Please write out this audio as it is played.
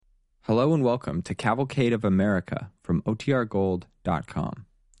Hello and welcome to Cavalcade of America from OTRGold.com.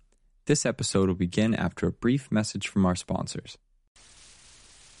 This episode will begin after a brief message from our sponsors.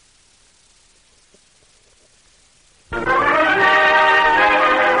 The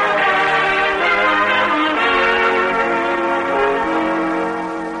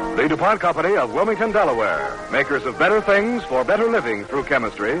DuPont Company of Wilmington, Delaware, makers of better things for better living through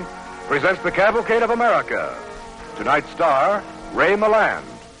chemistry, presents the Cavalcade of America. Tonight's star, Ray Milland.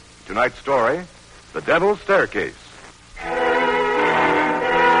 Tonight's story, The Devil's Staircase.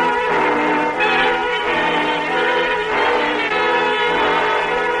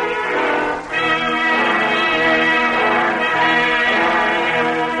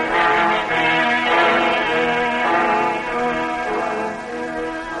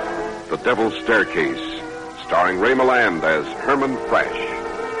 The Devil's Staircase, starring Ray Milland as Herman Fresh.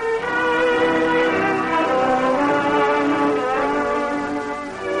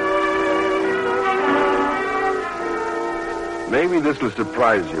 Maybe this will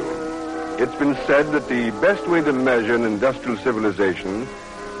surprise you. It's been said that the best way to measure an industrial civilization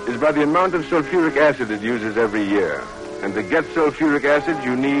is by the amount of sulfuric acid it uses every year. And to get sulfuric acid,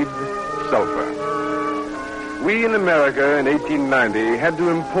 you need sulfur. We in America in 1890 had to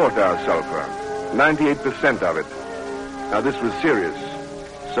import our sulfur, 98% of it. Now, this was serious.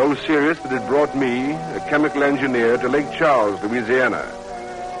 So serious that it brought me, a chemical engineer, to Lake Charles, Louisiana,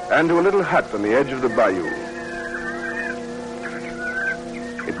 and to a little hut on the edge of the bayou.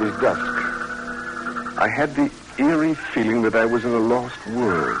 It was dusk. I had the eerie feeling that I was in a lost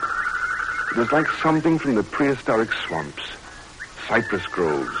world. It was like something from the prehistoric swamps, cypress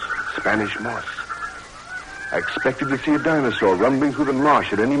groves, Spanish moss. I expected to see a dinosaur rumbling through the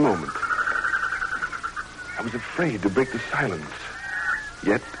marsh at any moment. I was afraid to break the silence.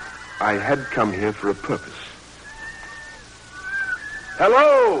 Yet, I had come here for a purpose.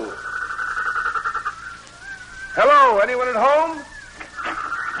 Hello? Hello, anyone at home?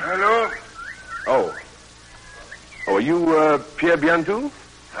 Hello? Oh, are you, Pierre Bientou?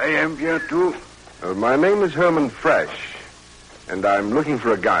 I am Bientou. My name is Herman Fresh, and I'm looking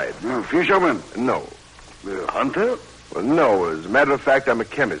for a guide. Fisherman? No. Hunter? Well, no. As a matter of fact, I'm a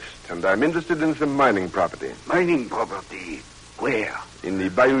chemist, and I'm interested in some mining property. Mining property? Where? In the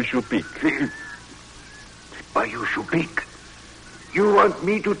Bayou Choupic. Bayou Choupic? You want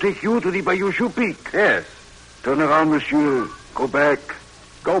me to take you to the Bayou Choupic? Yes. Turn around, monsieur. Go back.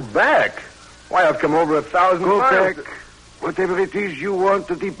 Go back? Why, I've come over 1,000 Go miles. back. Whatever it is you want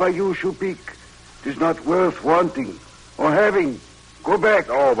at the Bayou Choupic, it is not worth wanting or having. Go back.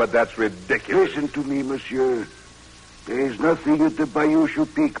 Oh, but that's ridiculous. Listen to me, monsieur. There is nothing at the Bayou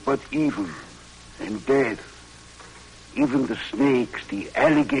Choupic but evil and death. Even the snakes, the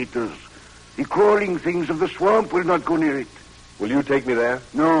alligators, the crawling things of the swamp will not go near it. Will you take me there?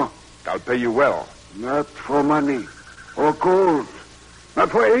 No. I'll pay you well. Not for money or gold. Not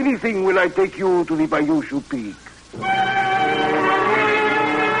for anything will I take you to the Bayou Choupic.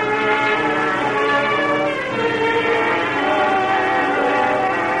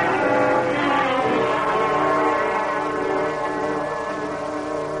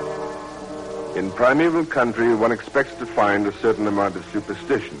 In primeval country, one expects to find a certain amount of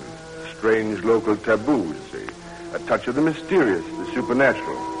superstition, strange local taboos, a touch of the mysterious, the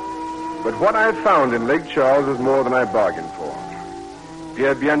supernatural. But what I found in Lake Charles was more than I bargained for.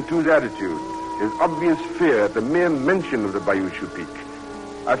 Pierre Bientou's attitude, his obvious fear at the mere mention of the Bayou Choupic.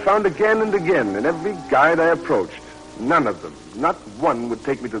 I found again and again in every guide I approached, none of them, not one, would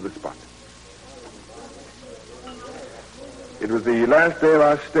take me to the spot. It was the last day of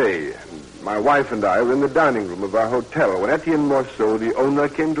our stay, and my wife and I were in the dining room of our hotel when Etienne Morceau, the owner,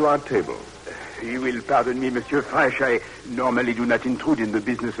 came to our table. You will pardon me, Monsieur Fresh. I normally do not intrude in the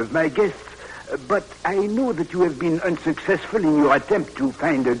business of my guests. But I know that you have been unsuccessful in your attempt to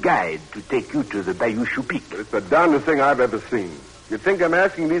find a guide to take you to the Bayou Choupic. It's the darndest thing I've ever seen. You think I'm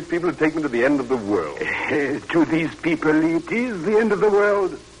asking these people to take me to the end of the world? To these people, it is the end of the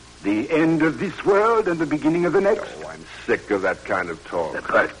world. The end of this world and the beginning of the next. Oh, I'm sick of that kind of talk.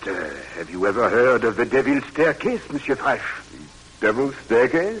 But have you ever heard of the Devil's Staircase, Monsieur Fresh? Devil's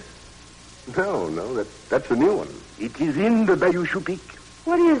Staircase? No, that's a new one. It is in the Bayou Choupic.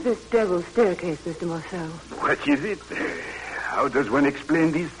 What is this Devil's Staircase, Mr. Morceau? What is it? How does one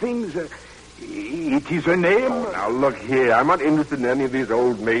explain these things? It is a name. Oh, now, look here. I'm not interested in any of these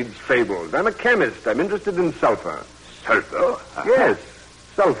old maid's fables. I'm a chemist. I'm interested in sulfur. Sulfur? Yes,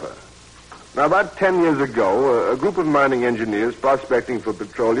 sulfur. Now, about 10 years ago, a group of mining engineers prospecting for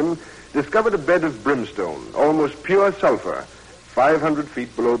petroleum discovered a bed of brimstone, almost pure sulfur, 500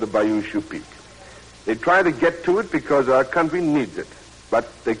 feet below the Bayou Choupic. They tried to get to it because our country needs it, but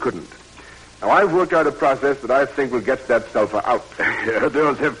they couldn't. Now, I've worked out a process that I think will get that sulfur out.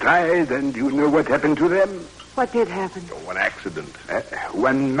 Others have tried, and you know what happened to them? What did happen? Oh, an accident.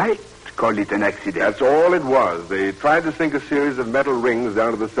 One might call it an accident. That's all it was. They tried to sink a series of metal rings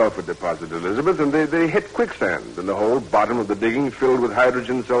down to the sulfur deposit, Elizabeth, and they hit quicksand, and the whole bottom of the digging filled with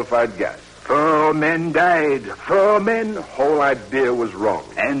hydrogen sulfide gas. 4 men died. 4 men. The whole idea was wrong.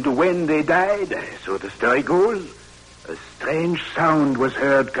 And when they died, so the story goes, a strange sound was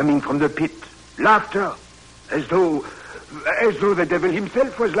heard coming from the pit. Laughter. As though the devil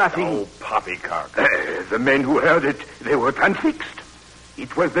himself was laughing. Oh, poppycock. The men who heard it, they were transfixed.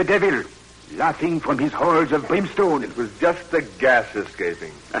 It was the devil, laughing from his halls of brimstone. It was just the gas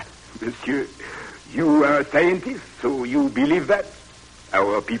escaping. Monsieur, you are a scientist, so you believe that?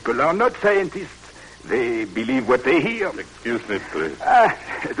 Our people are not scientists. They believe what they hear. Excuse me, please.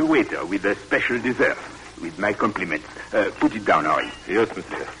 The waiter with a special dessert. With my compliments. Put it down, Henri. Yes,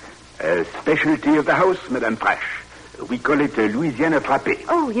 monsieur. A specialty of the house, Madame Frash. We call it Louisiana frappé.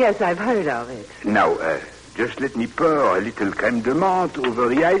 Oh, yes, I've heard of it. Now, just let me pour a little crème de menthe over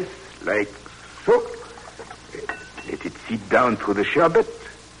the ice, like so. Let it sit down through the sherbet.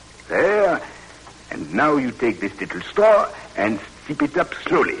 There. And now you take this little straw and sip it up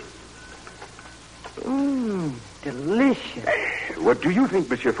slowly. Delicious. What do you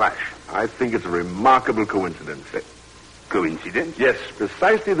think, Monsieur Frash? I think it's a remarkable coincidence. Coincidence? Yes,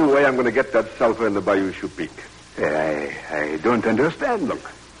 precisely the way I'm going to get that sulfur in the Bayou Chupik. I don't understand.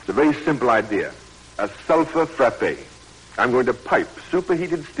 Look, it's a very simple idea. A sulfur frappé. I'm going to pipe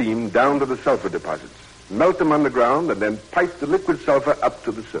superheated steam down to the sulfur deposits, melt them underground, and then pipe the liquid sulfur up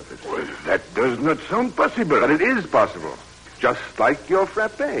to the surface. Well, that does not sound possible. But it is possible. Just like your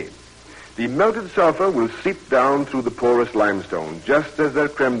frappé. The melted sulfur will seep down through the porous limestone, just as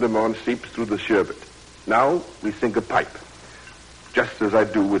that creme de menthe seeps through the sherbet. Now we sink a pipe, just as I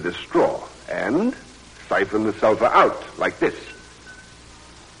do with this straw, and siphon the sulfur out, like this.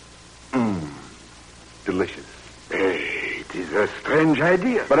 Delicious. It is a strange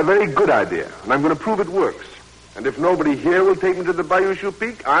idea. But a very good idea, and I'm going to prove it works. And if nobody here will take me to the Bayou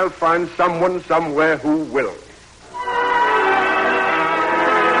Chupik, I'll find someone somewhere who will.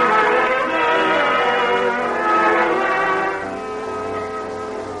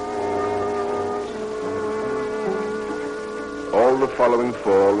 All the following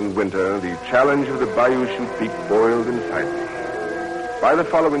fall and winter, the challenge of the Bayou Chupik boiled inside me. By the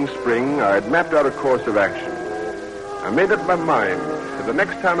following spring, I had mapped out a course of action. I made up my mind that the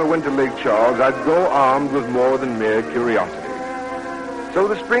next time I went to Lake Charles, I'd go armed with more than mere curiosity. So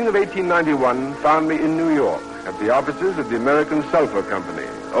the spring of 1891 found me in New York at the offices of the American Sulphur Company,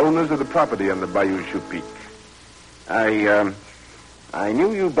 owners of the property on the Bayou Chupik. I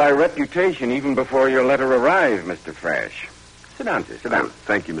knew you by reputation even before your letter arrived, Mr. Frash. Sit down, sir. Sit down.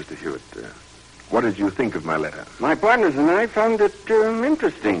 Thank you, Mr. Hewitt. What did you think of my letter? My partners and I found it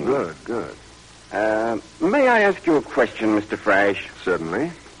interesting. Good. May I ask you a question, Mr. Frash?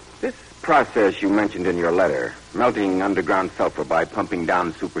 Certainly. This process you mentioned in your letter, melting underground sulfur by pumping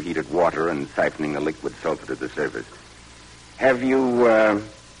down superheated water and siphoning the liquid sulfur to the surface. Have you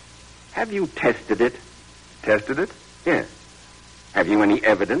tested it? Tested it? Yes. Have you any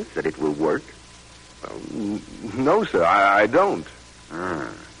evidence that it will work? No, sir, I don't. Ah.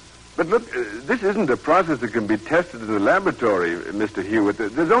 But look, this isn't a process that can be tested in the laboratory, Mr. Hewitt.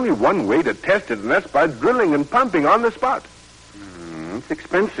 There's only one way to test it, and that's by drilling and pumping on the spot. It's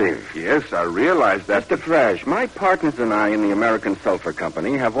expensive. Yes, I realize that. Mr. Frash, my partners and I in the American Sulphur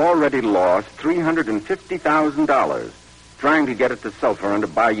Company have already lost $350,000 trying to get at the sulfur under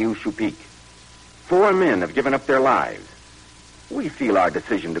Bayou Chupik. 4 men have given up their lives. We feel our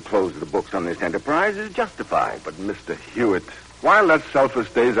decision to close the books on this enterprise is justified. But, Mr. Hewitt, while that sulfur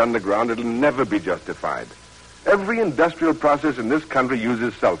stays underground, it'll never be justified. Every industrial process in this country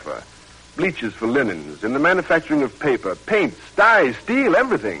uses sulfur. Bleaches for linens, in the manufacturing of paper, paints, dyes, steel,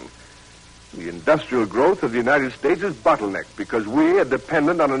 everything. The industrial growth of the United States is bottlenecked because we are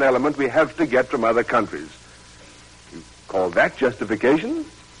dependent on an element we have to get from other countries. You call that justification?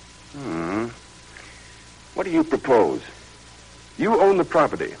 What do you propose? You own the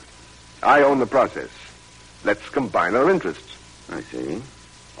property. I own the process. Let's combine our interests. I see.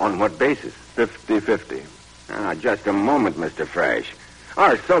 On what basis? 50-50. Just a moment, Mr. Frash.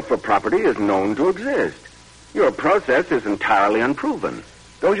 Our sulfur property is known to exist. Your process is entirely unproven.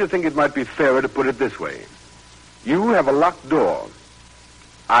 Don't you think it might be fairer to put it this way? You have a locked door.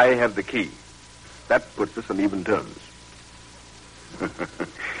 I have the key. That puts us on even terms.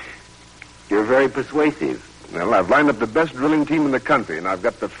 You're very persuasive. Well, I've lined up the best drilling team in the country, and I've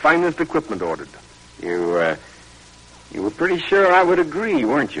got the finest equipment ordered. You You were pretty sure I would agree,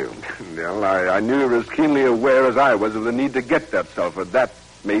 weren't you? Well, I knew you were as keenly aware as I was of the need to get that sulfur. That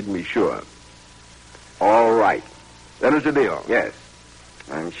made me sure. All right. That is the deal. Yes.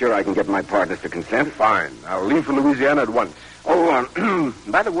 I'm sure I can get my partners to consent. Fine. I'll leave for Louisiana at once. Oh,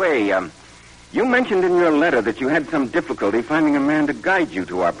 by the way, you mentioned in your letter that you had some difficulty finding a man to guide you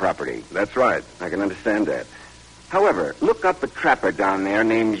to our property. That's right. I can understand that. However, look up a trapper down there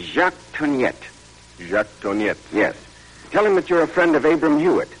named Jacques Toniette. Jacques Toniette. Yes. Tell him that you're a friend of Abram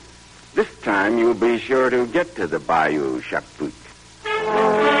Hewitt. This time you'll be sure to get to the Bayou Chaput.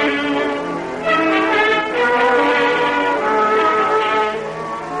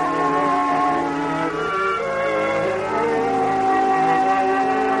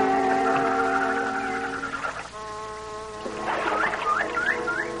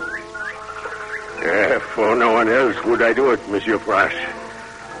 For no one else would I do it, Monsieur Frash.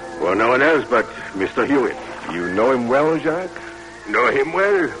 For no one else but Mr. Hewitt. You know him well, Jacques? Know him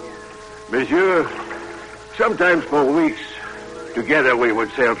well? Monsieur, sometimes for weeks, together we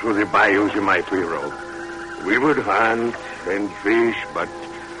would sail through the bayous in my pirogue. We would hunt and fish, but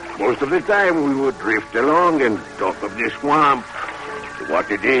most of the time we would drift along and talk of the swamp,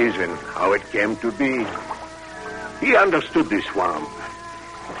 what it is and how it came to be. He understood the swamp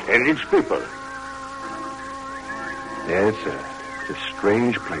and its people. Yeah, it's a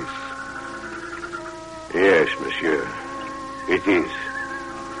strange place. Yes, monsieur. It is.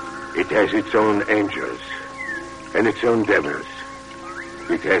 It has its own angels and its own devils.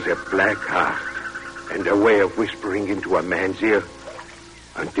 It has a black heart and a way of whispering into a man's ear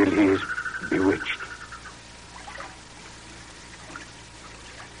until he is bewitched.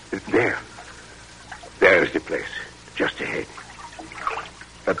 There's the place, just ahead.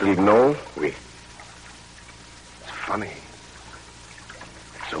 That little knoll? Oui. It's funny.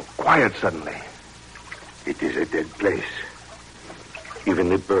 It's so quiet suddenly. It is a dead place. Even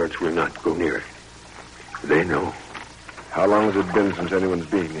the birds will not go near it. They know. How long has it been since anyone's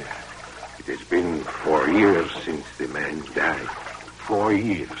been here? It has been 4 years since the man died. 4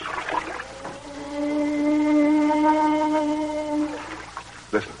 years.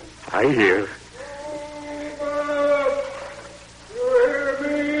 Listen. I hear.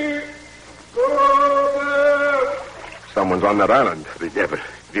 Someone's on that island. The devil.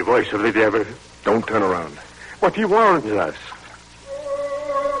 The voice of the devil. Don't turn around. But he warns us.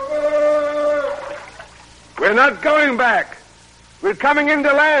 We're not going back. We're coming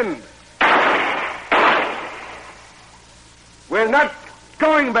into land. We're not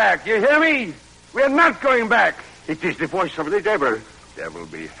going back. You hear me? We're not going back. It is the voice of the devil. Devil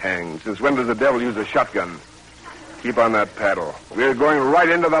be hanged. Since when does the devil use a shotgun? Keep on that paddle. We're going right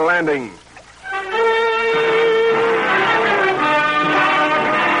into the landing.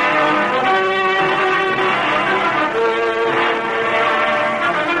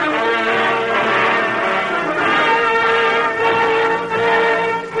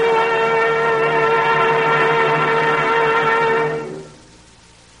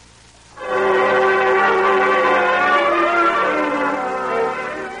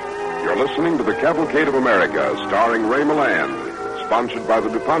 Listening to The Cavalcade of America, starring Ray Milland, sponsored by the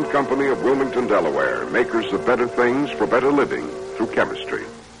DuPont Company of Wilmington, Delaware, makers of better things for better living through chemistry.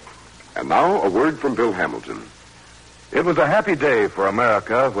 And now, a word from Bill Hamilton. It was a happy day for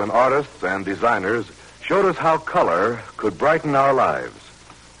America when artists and designers showed us how color could brighten our lives.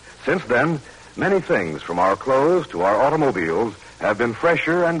 Since then, many things from our clothes to our automobiles have been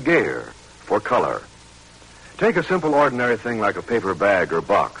fresher and gayer for color. Take a simple, ordinary thing like a paper bag or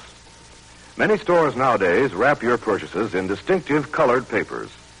box. Many stores nowadays wrap your purchases in distinctive colored papers.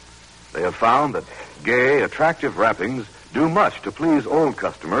 They have found that gay, attractive wrappings do much to please old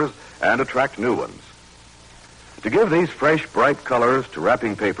customers and attract new ones. To give these fresh, bright colors to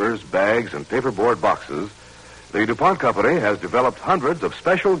wrapping papers, bags, and paperboard boxes, the DuPont Company has developed hundreds of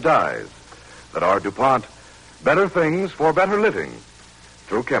special dyes that are DuPont better things for better living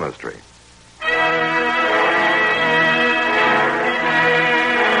through chemistry.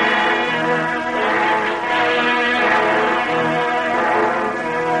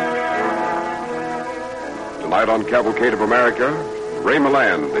 Tonight on Cavalcade of America, Ray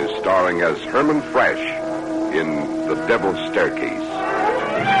Milland is starring as Herman Fresh in The Devil's Staircase.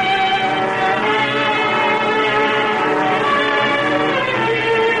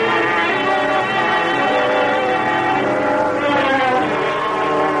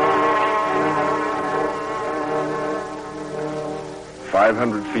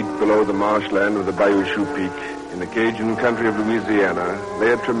 .500 feet below the marshland of the Bayou Chaput, in the Cajun country of Louisiana,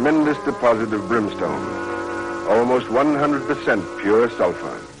 lay a tremendous deposit of brimstone. Almost 100% pure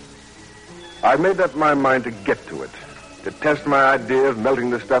sulfur. I made up my mind to get to it, to test my idea of melting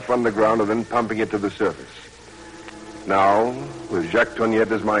the stuff underground and then pumping it to the surface. Now, with Jacques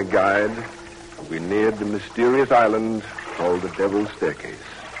Tognette as my guide, we neared the mysterious island called the Devil's Staircase.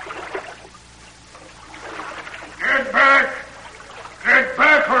 Get back! Get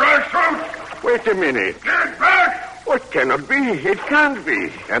back or I'll shoot! Wait a minute. Get back! What cannot be? It can't be.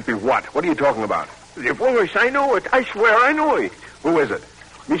 Can't be what? What are you talking about? The voice, I know it. I swear I know it. Who is it?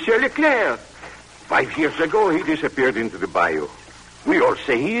 Monsieur Leclerc. 5 years ago, he disappeared into the bayou. We all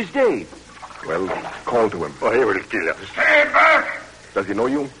say he is dead. Well, call to him. Oh, he will kill us. Stay back! Does he know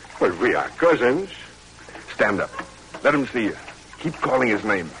you? Well, we are cousins. Stand up. Let him see you. Keep calling his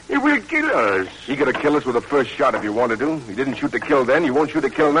name. He will kill us. He could have killed us with the first shot if he wanted to. He didn't shoot to kill then. He won't shoot to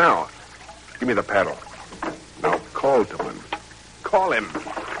kill now. Give me the paddle. Now call to him. Call him.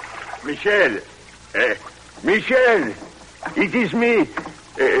 Michel. Michel. It is me,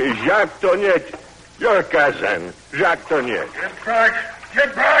 Jacques Tognette. Your cousin, Jacques Tognette. Get back.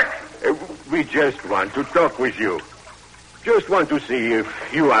 Get back. We just want to talk with you. Just want to see if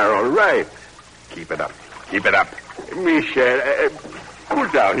you are all right. Keep it up. Keep it up. Michel,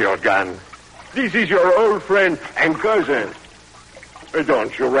 put down your gun. This is your old friend and cousin.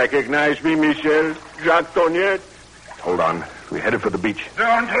 Don't you recognize me, Michel? Jacques Tognette? Hold on. We're headed for the beach.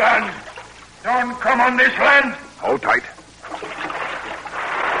 Don't land. Don't come on this land. Hold tight.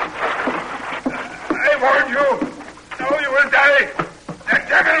 I warn you. No, you will die. The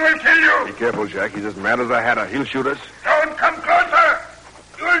devil will kill you. Be careful, Jack. He's as mad as a hatter. He'll shoot us. Don't come closer.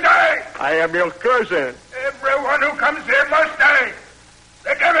 You'll die. I am your cousin. Everyone who comes here must die.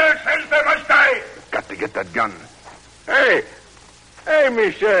 The devil says they must die. Got to get that gun. Hey,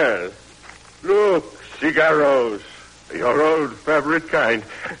 Michel. Look, cigaros. Your old favorite kind.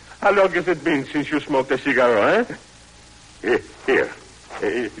 How long has it been since you smoked a cigar, eh? Here.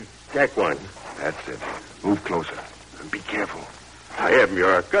 Take one. That's it. Move closer. And be careful. I am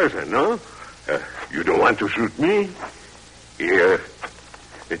your cousin, no? You don't want to shoot me? Here.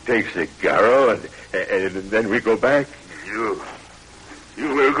 Take cigarro, and then we go back. You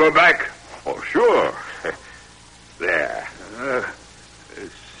will go back? Oh, sure. There.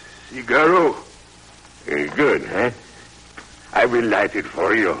 Cigarro. Good, huh? I will light it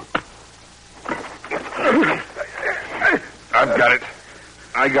for you. I've got it.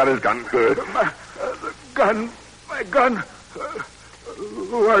 I got his gun. Good. My gun.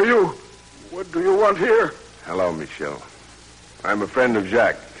 Who are you? What do you want here? Hello, Michel. I'm a friend of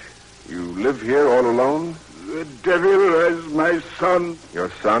Jacques. You live here all alone? The devil is my son.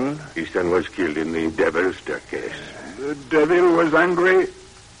 Your son? His son was killed in the Devil's Staircase. The devil was angry,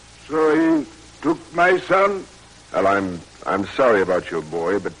 so he took my son? Well, I'm sorry about your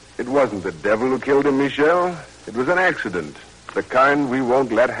boy, but it wasn't the devil who killed him, Michel. It was an accident. The kind we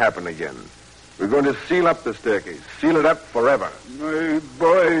won't let happen again. We're going to seal up the staircase. Seal it up forever. My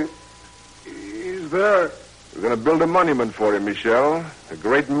boy, he's there. We're going to build a monument for him, Michel. A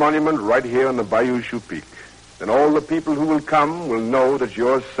great monument right here on the Bayou Chupik. Then all the people who will come will know that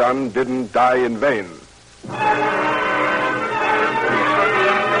your son didn't die in vain.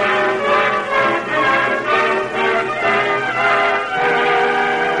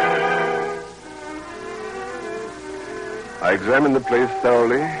 I examined the place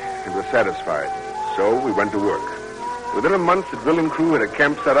thoroughly and was satisfied. So we went to work. Within a month, the drilling crew had a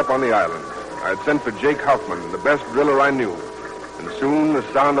camp set up on the island. I had sent for Jake Hoffman, the best driller I knew. And soon the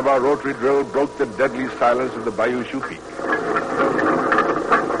sound of our rotary drill broke the deadly silence of the Bayou Chupik.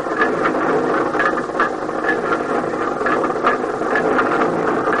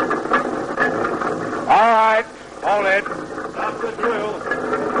 All right, hold it. Stop the drill.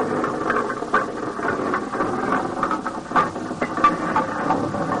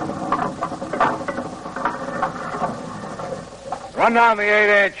 Run down the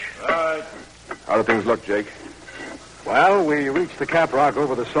 8-inch. Right. How do things look, Jake? Well, we reached the cap rock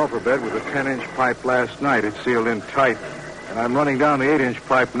over the sulfur bed with a 10-inch pipe last night. It's sealed in tight. And I'm running down the 8-inch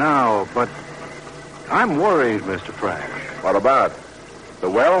pipe now, but I'm worried, Mr. Frash. What about? The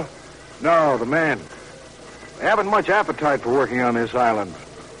well? No, the men. They haven't much appetite for working on this island.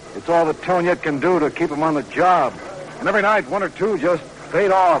 It's all that Tognette can do to keep them on the job. And every night, one or two just fade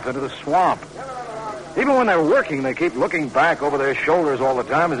off into the swamp. Even when they're working, they keep looking back over their shoulders all the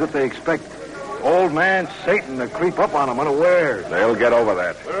time as if they expect old man Satan to creep up on them unawares. They'll get over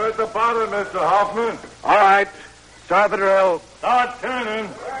that. We're at the bottom, Mr. Hoffman. All right. Start the drill. Start turning.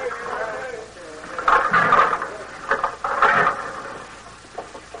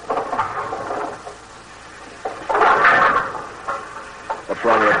 What's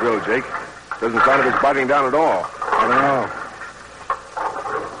wrong with that drill, Jake? Doesn't sound like it's biting down at all. I don't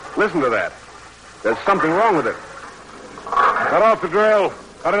know. Listen to that. There's something wrong with it. Cut off the drill.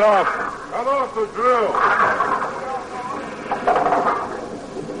 Cut it off. Cut off the drill.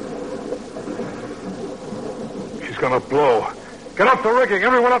 She's gonna blow. Get up the rigging.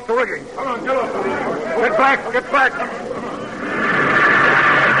 Everyone up the rigging. Come on, get up the rigging. Get back. Get back.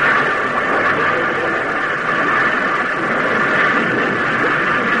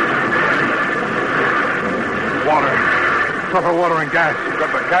 Water. Proper water and gas. You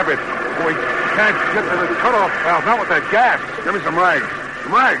got the cabbage. We can't get to the cutoff valve. Not with that gas. Give me some rags.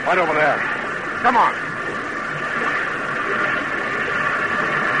 Some rags. Right over there. Come on.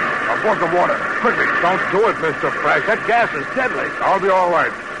 I'll pour some water. Quickly. Don't do it, Mr. Fresh. That gas is deadly. I'll be all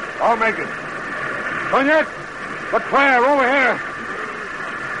right. I'll make it. Tonya, look, Claire, over here.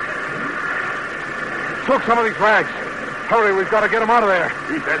 Soak some of these rags. Hurry, we've got to get them out of there.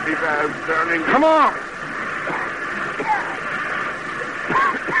 Keep that valve turning. Come on.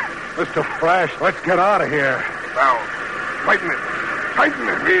 Mr. Fresh, let's get out of here. Valve. Tighten it. Tighten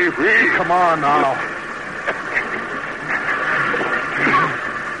it. Come on now.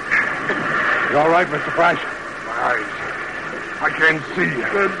 You all right, Mr. Fresh? My eyes. I can't see.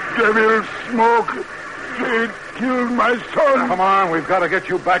 The devil smoke. It killed my son. Come on, we've got to get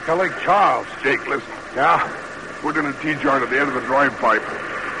you back to Lake Charles. Jake, listen. Yeah? Put in a T-jar at the end of the drive pipe.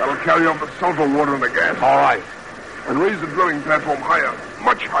 That'll carry off the sulfur water and the gas. All right. And raise the drilling platform higher.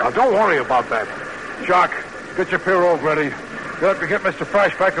 Much higher. Now, don't worry about that. Jock, get your pirogue ready. You'll have to get Mr.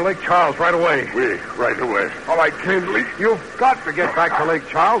 Fresh back to Lake Charles right away. Right away. All right, Kindley. You've got to get back to Lake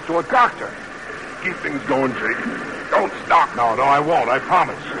Charles to a doctor. Keep things going, Jake. Don't stop. No, I won't. I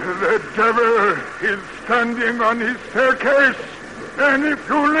promise. The devil is standing on his staircase. And if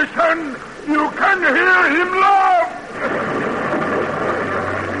you listen, you can hear him laugh.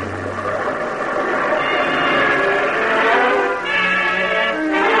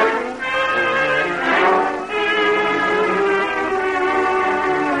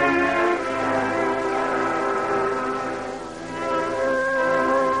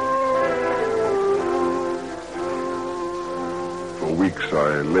 For weeks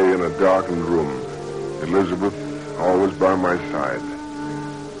I lay in a darkened room, Elizabeth always by my side.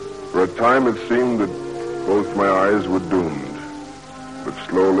 For a time it seemed that both my eyes were doomed. But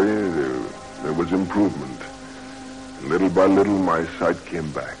slowly there was improvement. And little by little my sight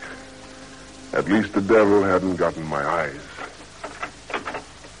came back. At least the devil hadn't gotten my eyes.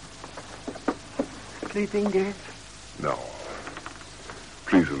 Sleeping, dear? No.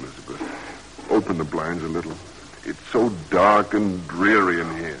 Please, Elizabeth, open the blinds a little. It's so dark and dreary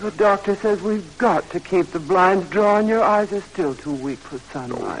in here. The doctor says we've got to keep the blinds drawn. Your eyes are still too weak for Oh,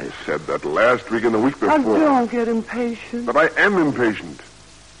 sunlight. you said that last week and the week before. Now, don't get impatient. But I am impatient.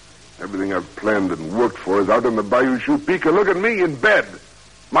 Everything I've planned and worked for is out on the Bayou Chute Peak, and look at me in bed,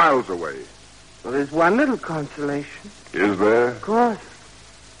 miles away. Well, there's one little consolation. Is there? Of course.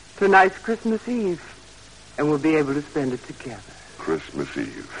 Tonight's Christmas Eve, and we'll be able to spend it together. Christmas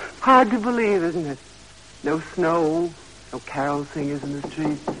Eve. Hard to believe, isn't it? No snow, no carol singers in the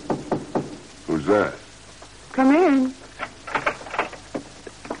streets. Who's that? Come in.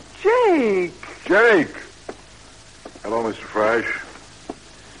 Jake. Jake! Hello, Mr. Fresh.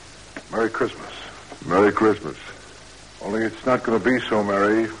 Merry Christmas. Merry Christmas. Only it's not going to be so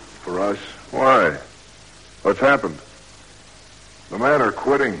merry for us. Why? What's happened? The men are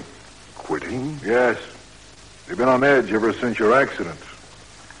quitting. Quitting? Yes. They've been on edge ever since your accident.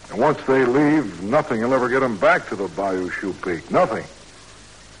 And once they leave, nothing will ever get them back to the Bayou Chute Peak. Nothing.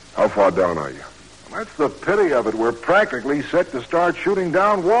 How far down are you? That's the pity of it. We're practically set to start shooting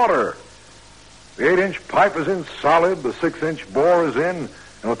down water. The 8-inch pipe is in solid, the 6-inch bore is in,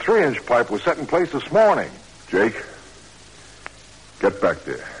 and a 3-inch pipe was set in place this morning. Jake, get back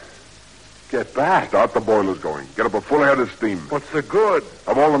there. Get back? Start the boilers going. Get up a full head of steam. What's the good?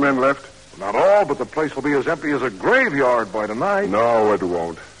 Have all the men left? Not all, but the place will be as empty as a graveyard by tonight. No, it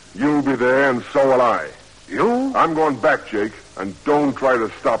won't. You'll be there, and so will I. You? I'm going back, Jake, and don't try to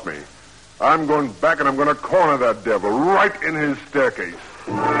stop me. I'm going back, and I'm going to corner that devil right in his staircase.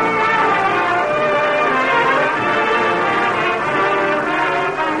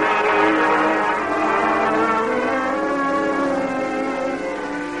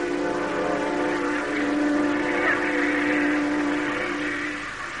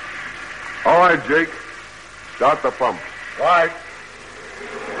 All right, Jake. Start the pump. Right.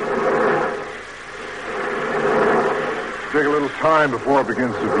 Take a little time before it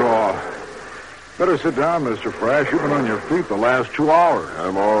begins to draw. Better sit down, Mr. Fresh. You've been on your feet the last 2 hours.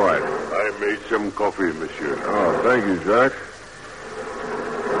 I'm all right. I made some coffee, monsieur. Oh, thank you, Jack.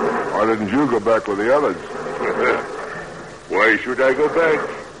 Why didn't you go back with the others? Why should I go back?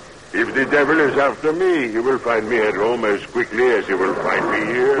 If the devil is after me, you will find me at home as quickly as you will find me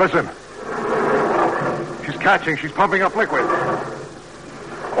here. Listen. She's catching. She's pumping up liquid.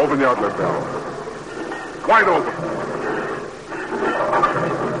 Open the outlet valve. Wide open.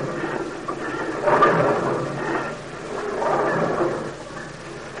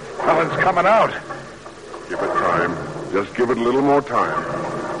 Helen's coming out. Give it time. Just give it a little more time.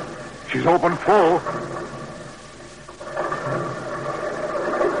 She's open full.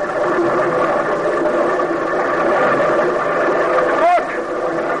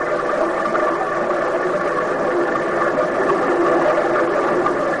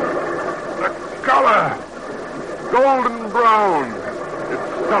 Golden brown.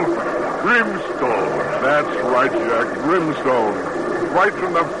 It's sulfur. Brimstone. That's right, Jack. Brimstone. Right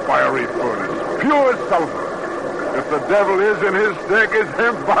from the fiery furnace. Pure sulfur. If the devil is in his stick, is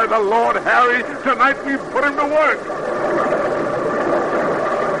him by the Lord Harry. Tonight we put him to work.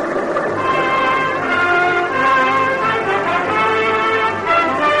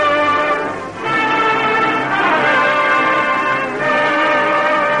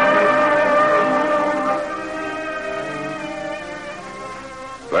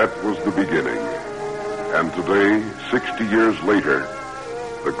 That was the beginning. And today, 60 years later,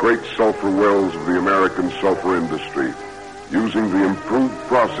 the great sulfur wells of the American sulfur industry, using the improved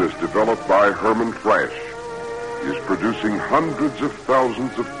process developed by Herman Flash, is producing hundreds of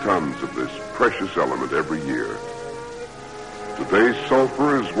thousands of tons of this precious element every year. Today,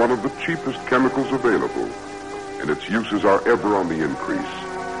 sulfur is one of the cheapest chemicals available, and its uses are ever on the increase.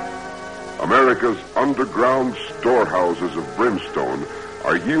 America's underground storehouses of brimstone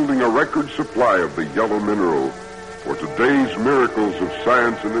are yielding a record supply of the yellow mineral for today's miracles of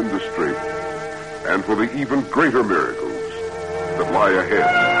science and industry, and for the even greater miracles that lie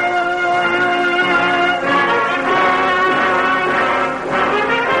ahead.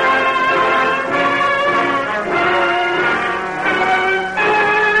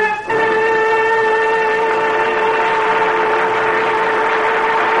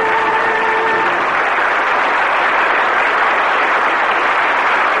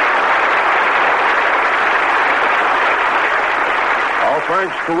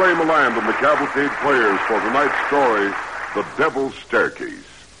 Thanks to Ray Milland and the Cavalcade Players for tonight's story, The Devil's Staircase.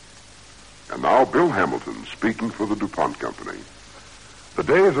 And now Bill Hamilton speaking for the DuPont Company. The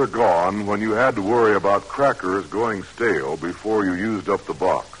days are gone when you had to worry about crackers going stale before you used up the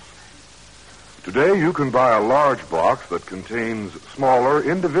box. Today you can buy a large box that contains smaller,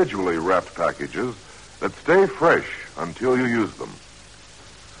 individually wrapped packages that stay fresh until you use them.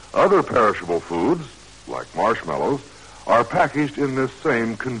 Other perishable foods, like marshmallows, are packaged in this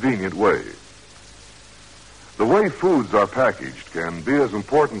same convenient way. The way foods are packaged can be as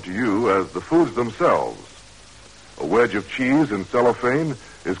important to you as the foods themselves. A wedge of cheese in cellophane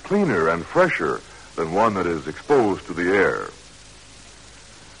is cleaner and fresher than one that is exposed to the air.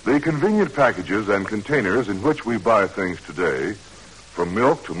 The convenient packages and containers in which we buy things today, from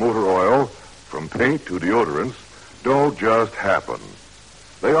milk to motor oil, from paint to deodorants, don't just happen.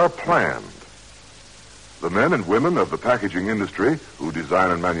 They are planned. The men and women of the packaging industry who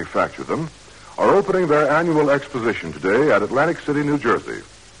design and manufacture them are opening their annual exposition today at Atlantic City, New Jersey.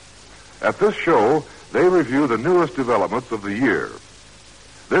 At this show, they review the newest developments of the year.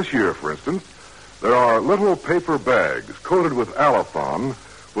 This year, for instance, there are little paper bags coated with allothon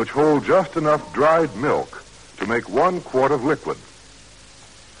which hold just enough dried milk to make 1 quart of liquid.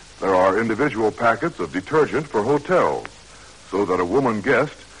 There are individual packets of detergent for hotels so that a woman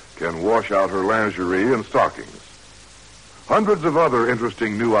guest can wash out her lingerie and stockings. Hundreds of other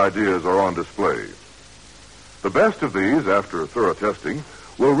interesting new ideas are on display. The best of these, after thorough testing,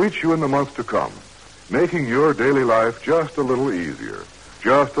 will reach you in the months to come, making your daily life just a little easier,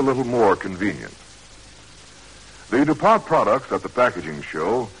 just a little more convenient. The DuPont products at the packaging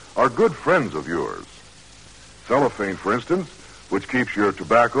show are good friends of yours. Cellophane, for instance, which keeps your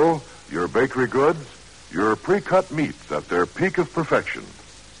tobacco, your bakery goods, your pre-cut meats at their peak of perfection.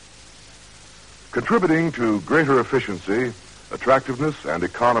 Contributing to greater efficiency, attractiveness, and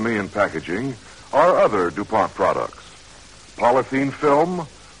economy in packaging are other DuPont products. Polythene film,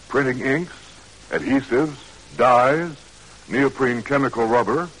 printing inks, adhesives, dyes, neoprene chemical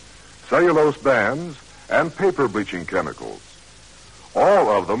rubber, cellulose bands, and paper bleaching chemicals. All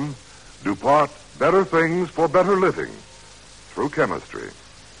of them DuPont better things for better living through chemistry.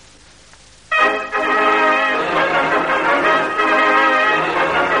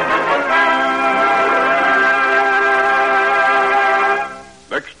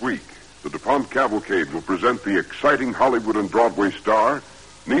 Next week, the DuPont Cavalcade will present the exciting Hollywood and Broadway star,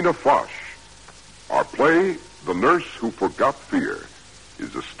 Nina Foch. Our play, The Nurse Who Forgot Fear,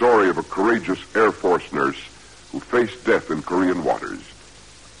 is the story of a courageous Air Force nurse who faced death in Korean waters.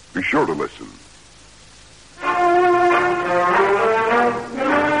 Be sure to listen.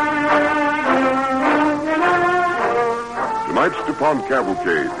 Tonight's DuPont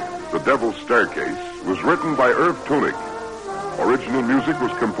Cavalcade, The Devil's Staircase, was written by Irv Tunick. Original music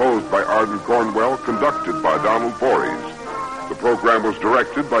was composed by Arden Cornwell, conducted by Donald Voorhees. The program was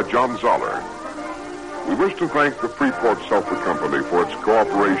directed by John Zoller. We wish to thank the Freeport Sulphur Company for its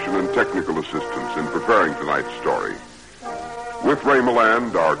cooperation and technical assistance in preparing tonight's story. With Ray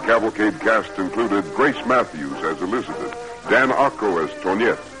Milland, our Cavalcade cast included Grace Matthews as Elizabeth, Dan Acco as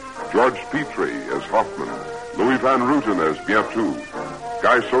Toinette, George Petrie as Hoffman, Louis Van Ruten as Bientou,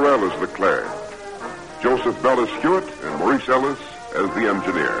 Guy Sorel as Leclerc, Joseph Bellis Hewitt and Maurice Ellis as the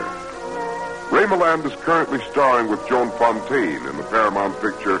engineer. Ray Milland is currently starring with Joan Fontaine in the Paramount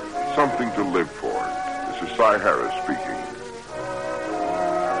picture Something to Live For. This is Cy Harris speaking.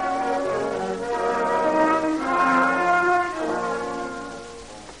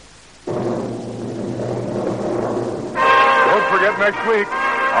 Don't forget next week,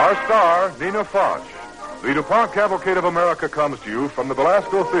 our star, Nina Foch. The DuPont Cavalcade of America comes to you from the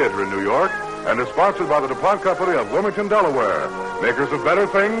Belasco Theater in New York and is sponsored by the DuPont Company of Wilmington, Delaware, makers of better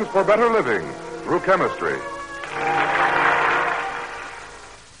things for better living through chemistry.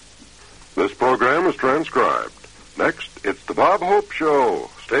 This program is transcribed. Next, it's the Bob Hope Show.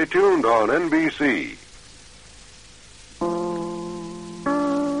 Stay tuned on NBC.